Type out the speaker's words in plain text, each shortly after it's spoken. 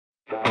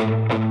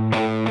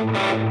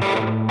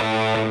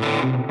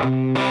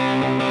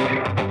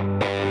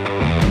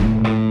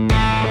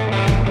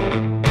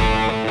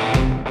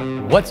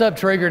What's up,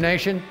 Traeger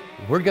Nation?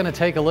 We're gonna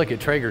take a look at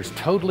Traeger's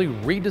totally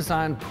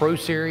redesigned Pro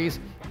Series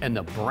and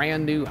the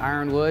brand new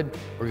Ironwood.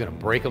 We're gonna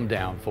break them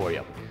down for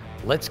you.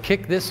 Let's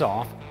kick this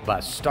off by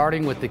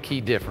starting with the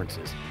key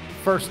differences.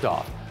 First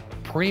off,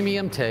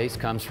 premium taste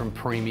comes from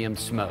premium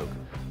smoke.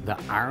 The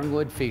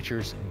Ironwood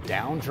features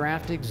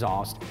downdraft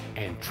exhaust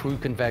and true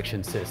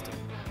convection system,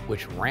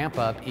 which ramp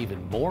up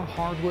even more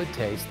hardwood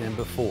taste than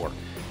before,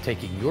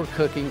 taking your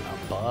cooking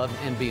above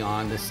and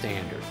beyond the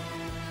standard.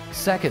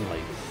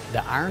 Secondly,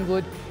 the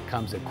Ironwood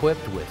comes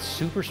equipped with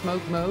Super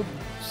Smoke mode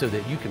so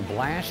that you can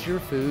blast your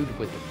food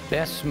with the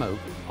best smoke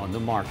on the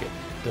market,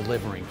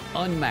 delivering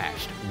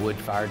unmatched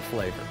wood-fired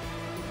flavor.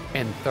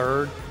 And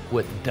third,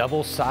 with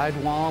double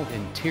sidewall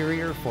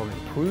interior for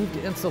improved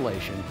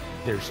insulation,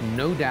 there's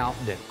no doubt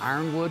that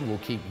Ironwood will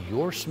keep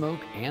your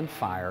smoke and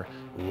fire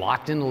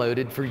locked and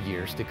loaded for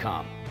years to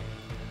come.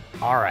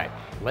 All right,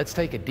 let's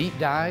take a deep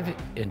dive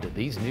into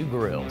these new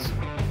grills.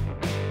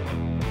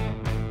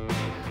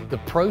 The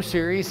Pro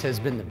Series has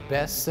been the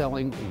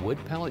best-selling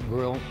wood pellet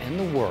grill in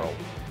the world,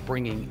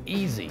 bringing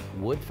easy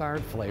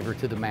wood-fired flavor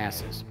to the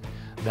masses.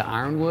 The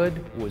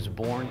Ironwood was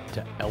born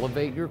to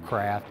elevate your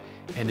craft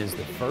and is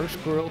the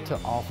first grill to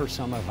offer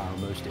some of our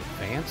most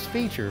advanced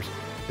features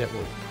that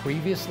were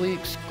previously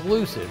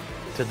exclusive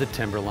to the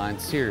Timberline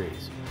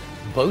series.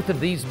 Both of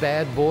these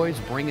bad boys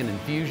bring an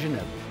infusion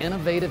of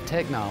innovative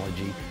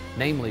technology,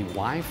 namely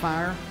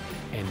Wi-Fi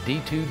and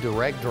D2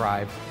 direct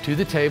drive, to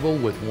the table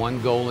with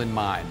one goal in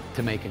mind: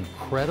 to make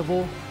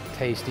incredible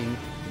tasting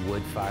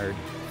wood-fired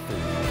food.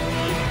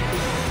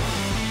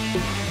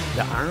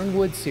 The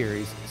Ironwood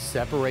series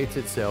separates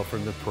itself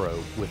from the Pro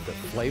with the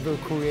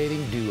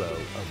flavor-creating duo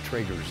of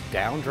Traeger's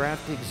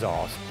downdraft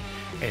exhaust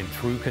and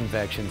true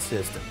convection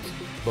systems.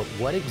 But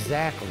what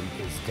exactly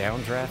is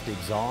downdraft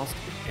exhaust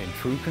and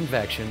true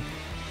convection,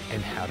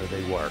 and how do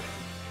they work?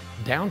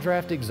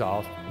 Downdraft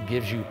exhaust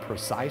gives you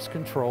precise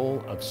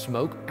control of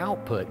smoke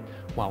output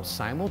while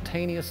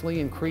simultaneously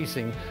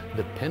increasing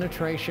the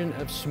penetration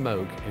of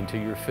smoke into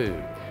your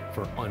food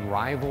for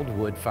unrivaled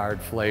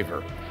wood-fired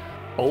flavor.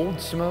 Old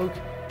smoke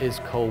is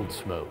cold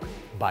smoke.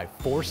 By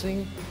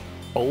forcing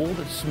old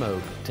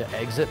smoke to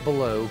exit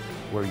below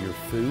where your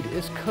food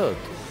is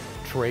cooked,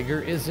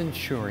 Traeger is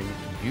ensuring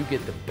you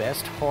get the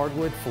best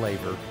hardwood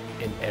flavor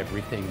in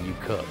everything you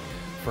cook,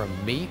 from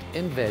meat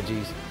and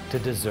veggies to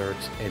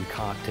desserts and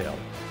cocktail.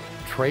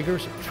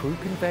 Traeger's true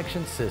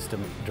convection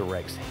system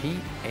directs heat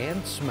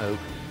and smoke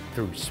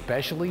through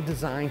specially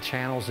designed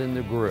channels in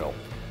the grill.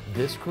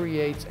 This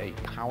creates a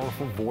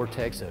powerful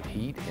vortex of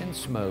heat and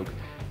smoke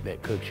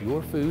that cooks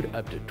your food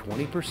up to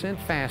 20%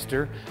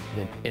 faster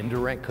than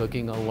indirect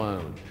cooking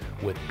alone,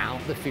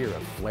 without the fear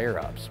of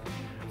flare-ups.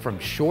 From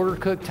shorter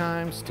cook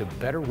times to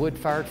better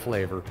wood-fired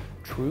flavor,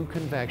 true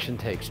convection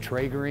takes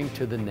Traegering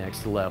to the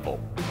next level.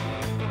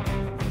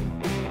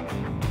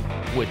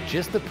 With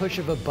just the push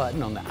of a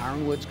button on the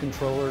Ironwood's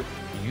controller,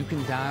 you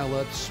can dial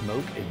up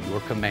smoke at your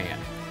command.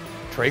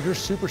 Traeger's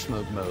Super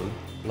Smoke mode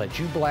lets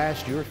you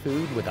blast your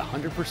food with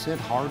 100%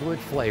 hardwood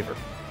flavor.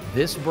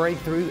 This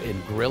breakthrough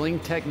in grilling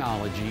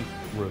technology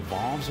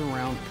revolves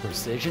around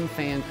precision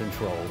fan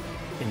control,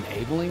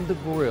 enabling the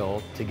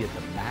grill to get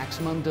the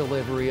maximum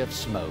delivery of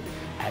smoke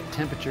at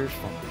temperatures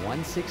from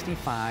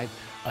 165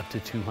 up to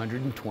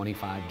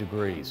 225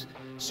 degrees.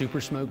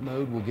 Super Smoke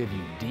mode will give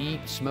you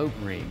deep smoke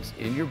rings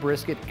in your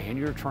brisket and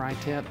your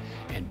tri-temp,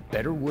 and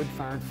better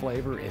wood-fired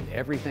flavor in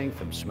everything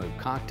from smoked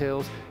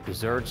cocktails,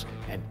 desserts,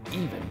 and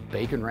even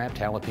bacon-wrapped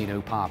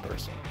jalapeno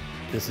poppers.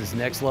 This is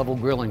next level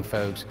grilling,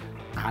 folks.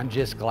 I'm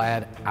just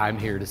glad I'm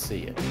here to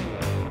see it.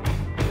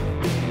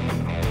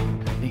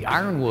 The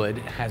Ironwood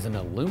has an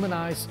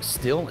aluminized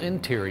steel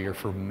interior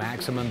for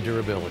maximum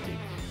durability,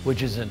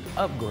 which is an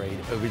upgrade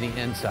over the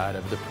inside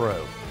of the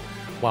Pro.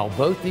 While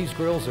both these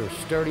grills are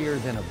sturdier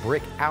than a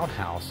brick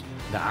outhouse,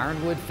 the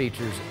Ironwood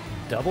features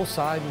double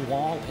side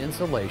wall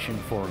insulation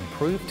for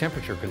improved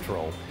temperature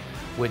control,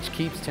 which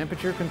keeps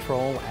temperature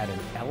control at an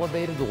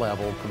elevated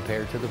level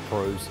compared to the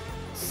Pro's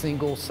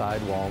single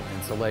sidewall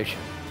insulation.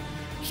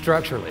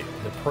 Structurally,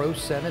 the Pro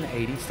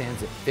 780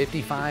 stands at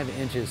 55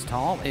 inches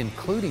tall,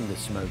 including the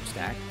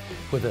smokestack,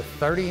 with a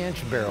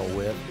 30-inch barrel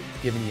width,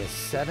 giving you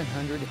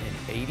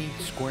 780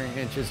 square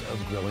inches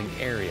of grilling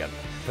area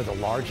for the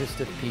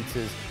largest of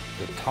pizzas,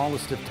 the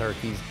tallest of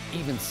turkeys,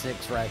 even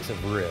 6 racks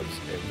of ribs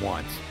at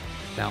once.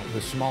 Now,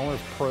 the smaller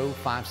Pro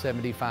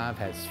 575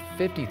 has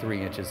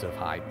 53 inches of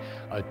height,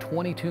 a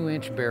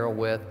 22-inch barrel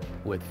width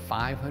with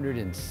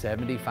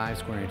 575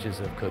 square inches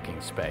of cooking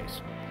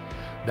space.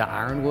 The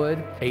Ironwood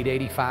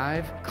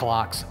 885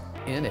 clocks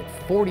in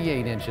at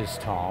 48 inches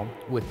tall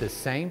with the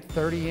same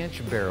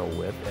 30-inch barrel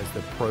width as the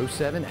Pro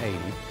 780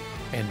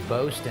 and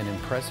boasts an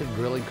impressive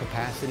grilling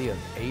capacity of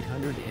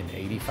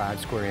 885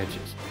 square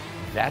inches.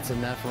 That's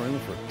enough room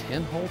for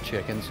 10 whole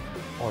chickens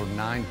or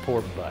 9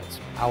 pork butts.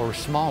 Our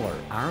smaller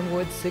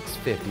Ironwood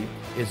 650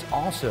 is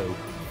also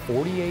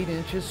 48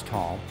 inches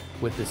tall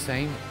with the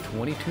same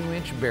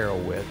 22-inch barrel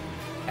width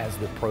as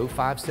the Pro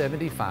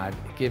 575,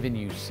 giving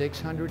you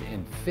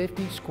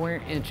 650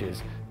 square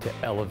inches to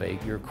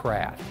elevate your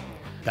craft.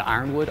 The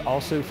Ironwood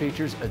also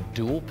features a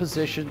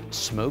dual-position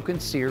smoke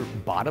and sear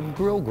bottom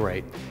grill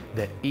grate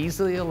that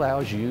easily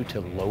allows you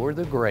to lower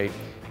the grate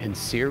and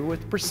sear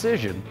with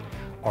precision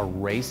or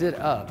raise it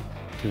up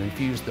to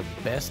infuse the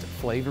best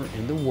flavor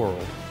in the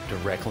world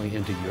directly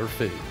into your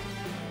food.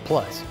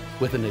 Plus,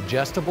 with an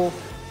adjustable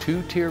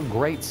 2-tier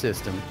grate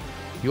system,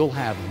 you'll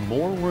have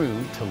more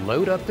room to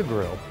load up the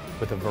grill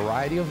with a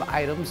variety of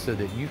items so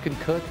that you can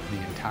cook the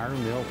entire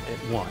meal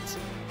at once,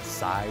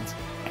 sides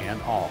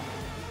and all.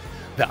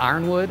 The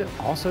Ironwood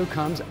also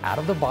comes out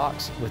of the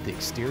box with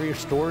exterior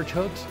storage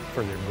hooks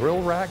for their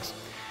grill racks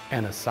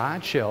and a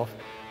side shelf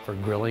for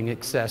grilling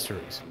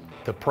accessories.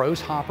 The Pro's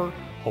hopper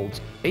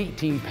holds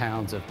 18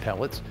 pounds of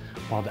pellets,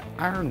 while the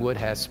Ironwood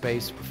has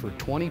space for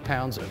 20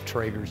 pounds of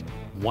Traeger's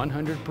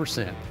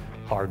 100%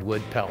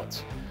 hardwood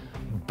pellets.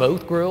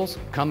 Both grills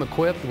come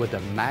equipped with a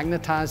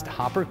magnetized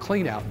hopper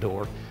cleanout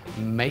door,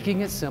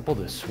 making it simple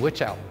to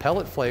switch out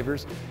pellet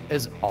flavors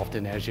as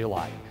often as you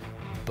like.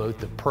 Both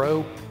the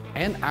Pro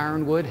and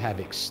Ironwood have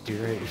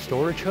exterior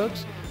storage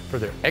hooks for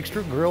their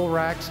extra grill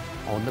racks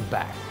on the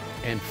back.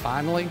 And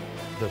finally,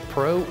 the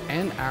Pro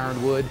and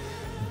Ironwood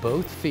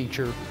both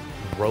feature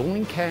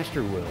rolling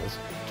caster wheels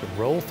to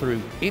roll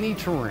through any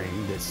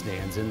terrain that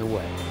stands in the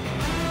way.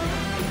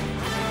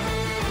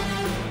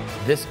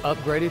 This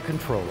upgraded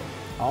controller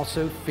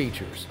also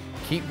features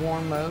keep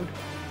warm mode,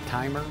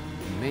 timer,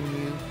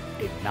 menu,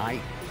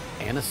 ignite,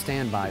 and a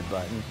standby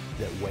button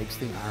that wakes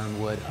the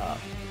Ironwood up.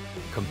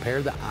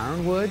 Compare the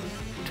Ironwood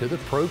to the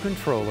Pro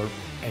controller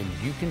and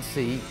you can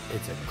see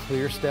it's a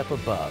clear step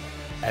above,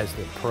 as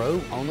the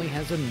Pro only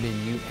has a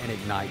menu and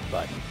ignite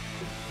button.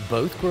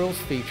 Both grills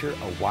feature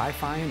a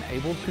Wi-Fi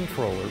enabled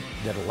controller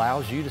that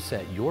allows you to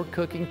set your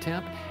cooking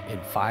temp in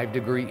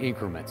 5-degree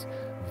increments.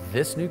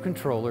 This new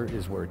controller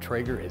is where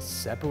Traeger is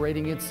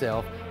separating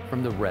itself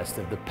from the rest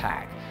of the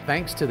pack.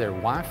 Thanks to their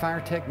Wi-Fi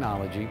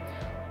technology,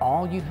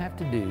 all you have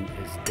to do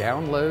is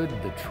download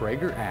the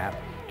Traeger app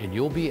and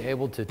you'll be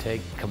able to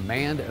take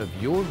command of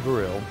your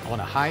grill on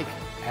a hike,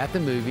 at the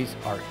movies,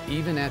 or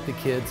even at the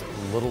kids'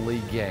 Little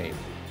League game.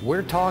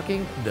 We're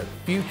talking the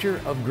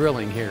future of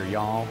grilling here,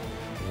 y'all.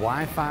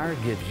 Wi-Fi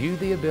gives you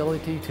the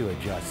ability to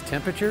adjust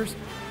temperatures,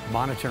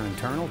 monitor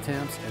internal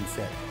temps, and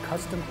set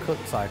custom cook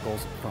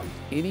cycles from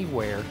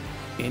anywhere,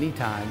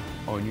 anytime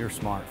on your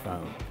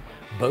smartphone.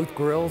 Both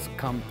grills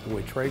come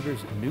with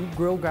Traeger's new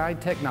grill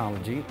guide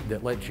technology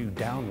that lets you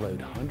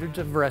download hundreds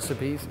of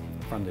recipes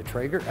from the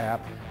Traeger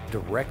app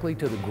directly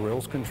to the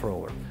grill's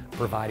controller,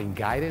 providing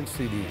guidance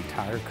through the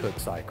entire cook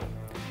cycle.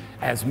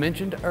 As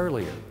mentioned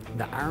earlier,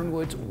 the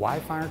Ironwood's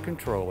Wi-Fi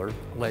controller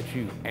lets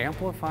you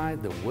amplify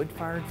the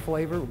wood-fired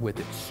flavor with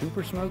its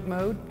super smoke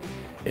mode,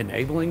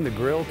 enabling the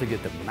grill to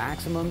get the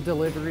maximum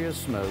delivery of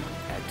smoke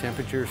at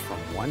temperatures from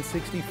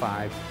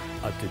 165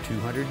 up to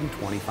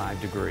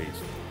 225 degrees.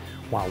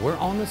 While we're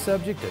on the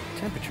subject of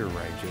temperature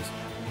ranges,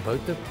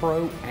 both the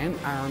Pro and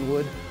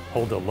Ironwood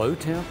hold a low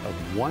temp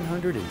of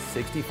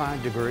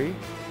 165 degrees.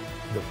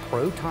 The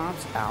Pro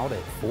tops out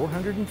at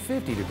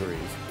 450 degrees,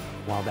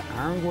 while the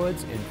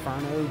Ironwood's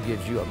Inferno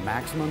gives you a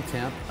maximum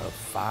temp of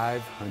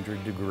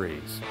 500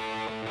 degrees.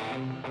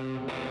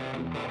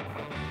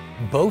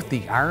 Both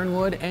the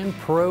Ironwood and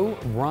Pro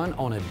run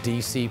on a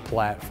DC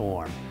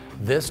platform.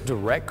 This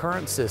direct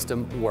current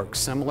system works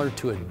similar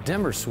to a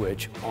dimmer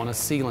switch on a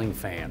ceiling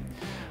fan.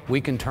 We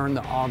can turn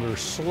the auger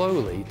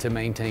slowly to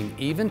maintain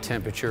even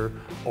temperature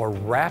or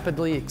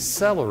rapidly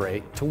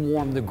accelerate to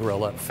warm the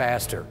grill up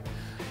faster.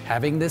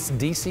 Having this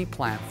DC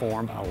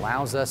platform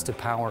allows us to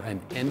power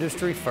an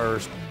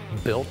industry-first,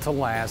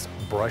 built-to-last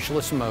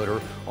brushless motor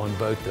on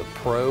both the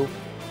Pro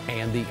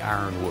and the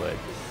Ironwood.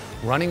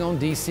 Running on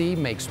DC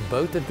makes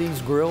both of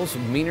these grills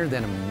meaner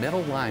than a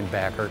middle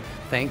linebacker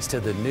thanks to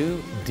the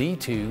new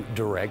D2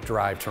 direct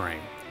drivetrain.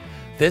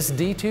 This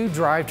D2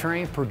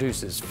 drivetrain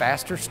produces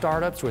faster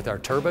startups with our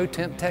turbo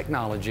temp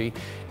technology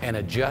and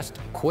adjusts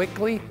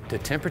quickly to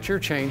temperature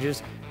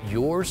changes,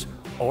 yours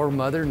or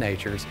Mother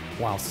Nature's,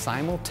 while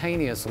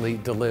simultaneously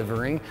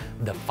delivering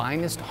the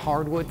finest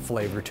hardwood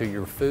flavor to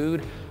your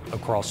food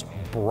across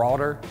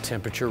broader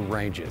temperature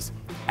ranges.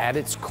 At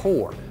its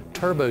core,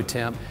 turbo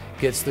temp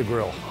gets the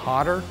grill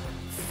hotter,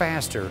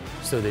 faster,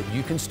 so that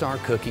you can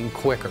start cooking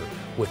quicker,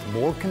 with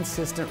more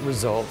consistent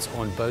results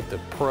on both the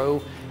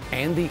Pro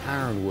and the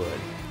Ironwood.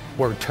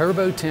 Where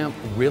turbo temp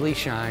really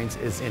shines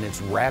is in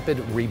its rapid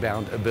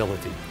rebound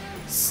ability.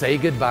 Say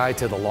goodbye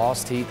to the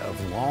lost heat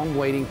of long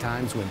waiting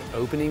times when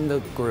opening the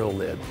grill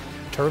lid.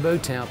 Turbo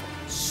temp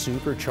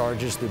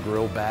supercharges the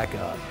grill back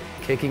up,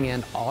 kicking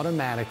in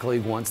automatically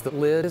once the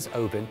lid is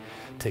open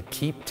to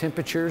keep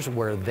temperatures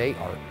where they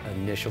are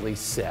initially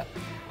set.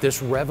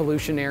 This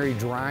revolutionary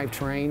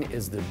drivetrain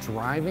is the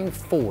driving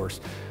force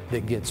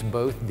that gets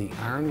both the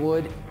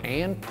Ironwood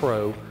and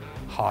Pro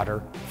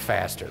hotter,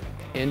 faster.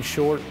 In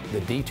short, the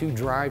D2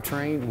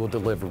 drivetrain will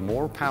deliver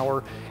more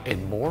power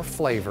and more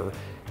flavor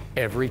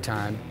every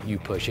time you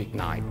push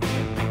ignite.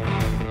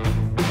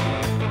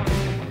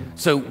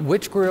 So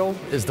which grill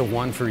is the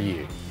one for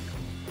you?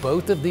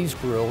 Both of these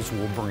grills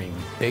will bring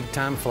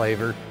big-time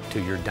flavor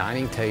to your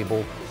dining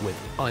table with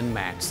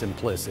unmatched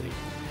simplicity.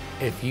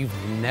 If you've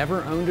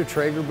never owned a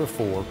Traeger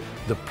before,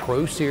 the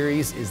Pro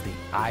Series is the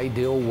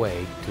ideal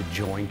way to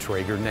join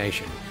Traeger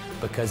Nation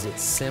because it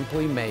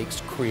simply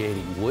makes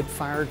creating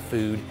wood-fired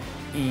food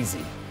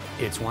easy.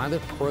 It's why the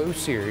Pro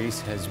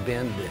Series has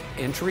been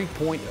the entry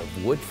point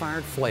of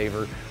wood-fired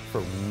flavor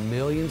for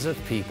millions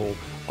of people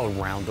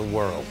around the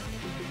world.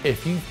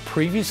 If you've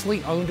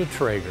previously owned a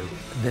Traeger,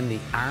 then the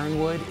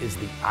Ironwood is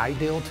the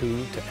ideal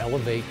tool to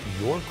elevate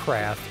your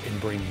craft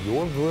and bring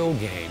your grill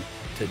game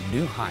to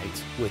new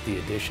heights with the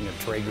addition of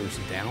Traeger's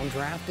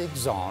downdraft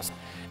exhaust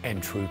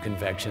and true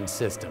convection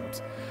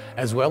systems,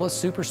 as well as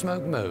Super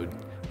Smoke mode.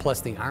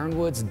 Plus, the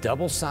Ironwood's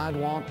double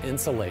sidewall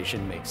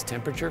insulation makes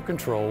temperature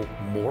control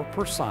more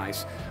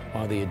precise,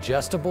 while the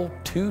adjustable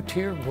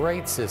two-tier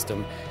grate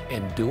system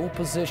and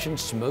dual-position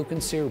smoke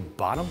and sear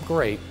bottom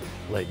grate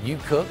let you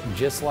cook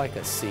just like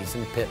a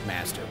seasoned pit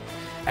master.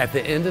 At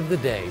the end of the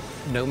day,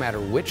 no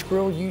matter which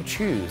grill you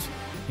choose,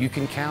 you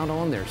can count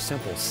on their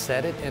simple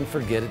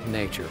set-it-and-forget-it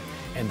nature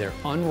and their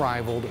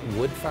unrivaled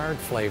wood-fired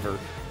flavor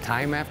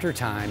time after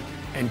time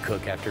and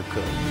cook after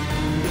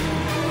cook.